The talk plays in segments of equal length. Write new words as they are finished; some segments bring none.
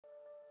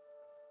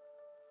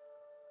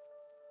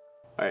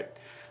All right,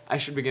 I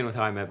should begin with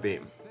how I met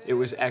Beam. It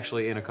was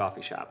actually in a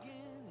coffee shop.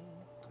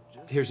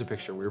 Here's a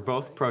picture. We were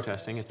both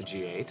protesting at the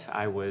G8.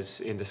 I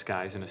was in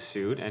disguise in a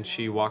suit, and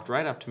she walked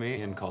right up to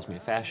me and calls me a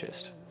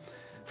fascist.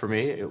 For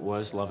me, it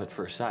was love at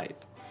first sight.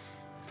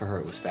 For her,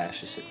 it was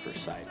fascist at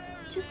first sight.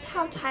 Just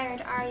how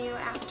tired are you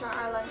after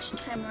our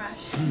lunchtime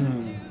rush?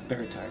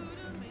 Very tired.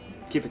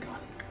 Keep it going.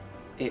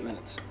 8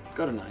 minutes.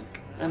 Go to 9.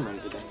 I'm ready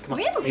today. Come on.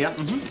 Really? Yeah.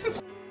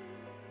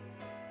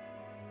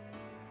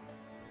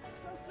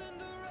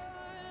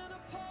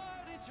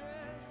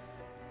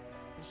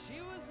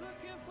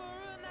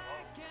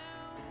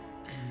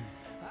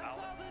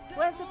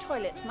 Where's the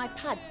toilet? My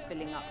pad's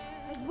filling up.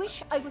 I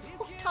wish I was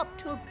hooked up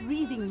to a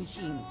breathing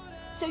machine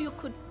so you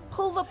could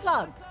pull the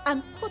plug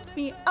and put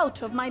me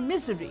out of my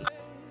misery.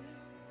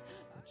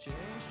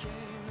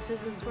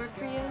 Does this work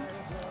for you?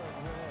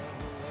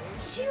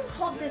 Would you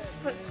hold this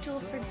footstool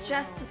for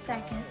just a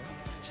second?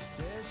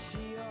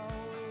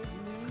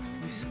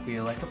 You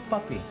squeal like a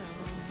puppy.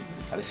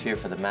 I was here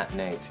for the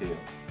matinee, too.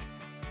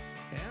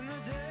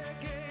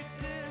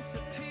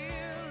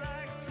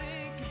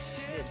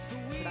 Miss,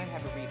 could I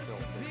have a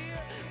refill, please?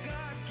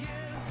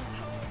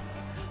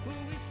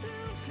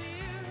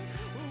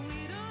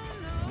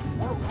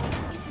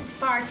 This is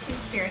far too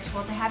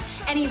spiritual to have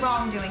any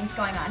wrongdoings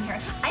going on here.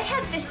 I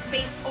had this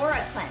space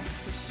aura cleanse.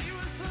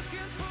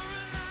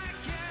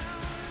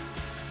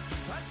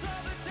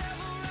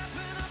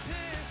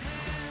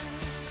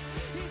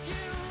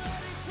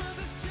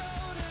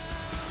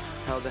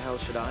 How the hell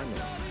should I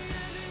know?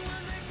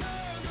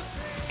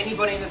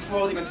 Anybody in this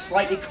world even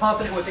slightly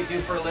confident in what they do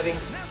for a living?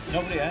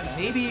 Nobody I know.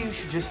 Maybe you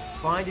should just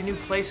find a new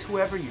place,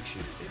 whoever you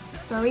choose.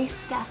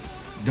 Barista.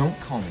 Don't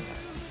call me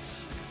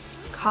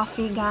that.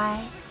 Coffee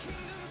guy.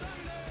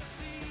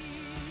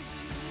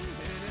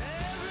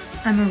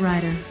 I'm a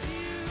writer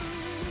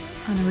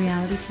on a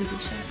reality TV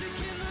show.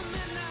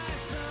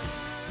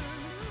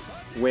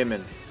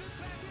 Women.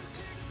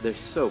 They're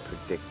so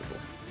predictable.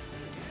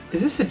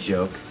 Is this a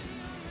joke?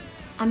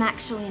 I'm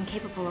actually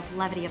incapable of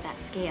levity of that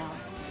scale.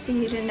 See,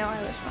 you didn't know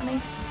I was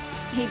funny.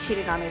 He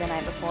cheated on me the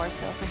night before,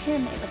 so for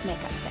him, it was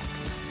makeup sex.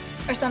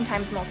 Or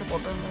sometimes multiple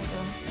boom, boom,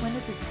 boom. When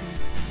did this come?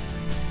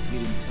 You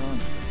didn't tell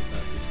anybody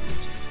about this, did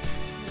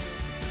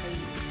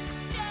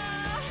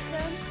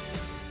you?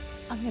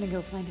 I'm gonna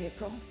go find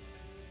April.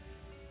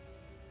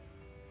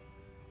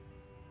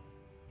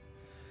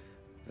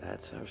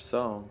 That's our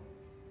song.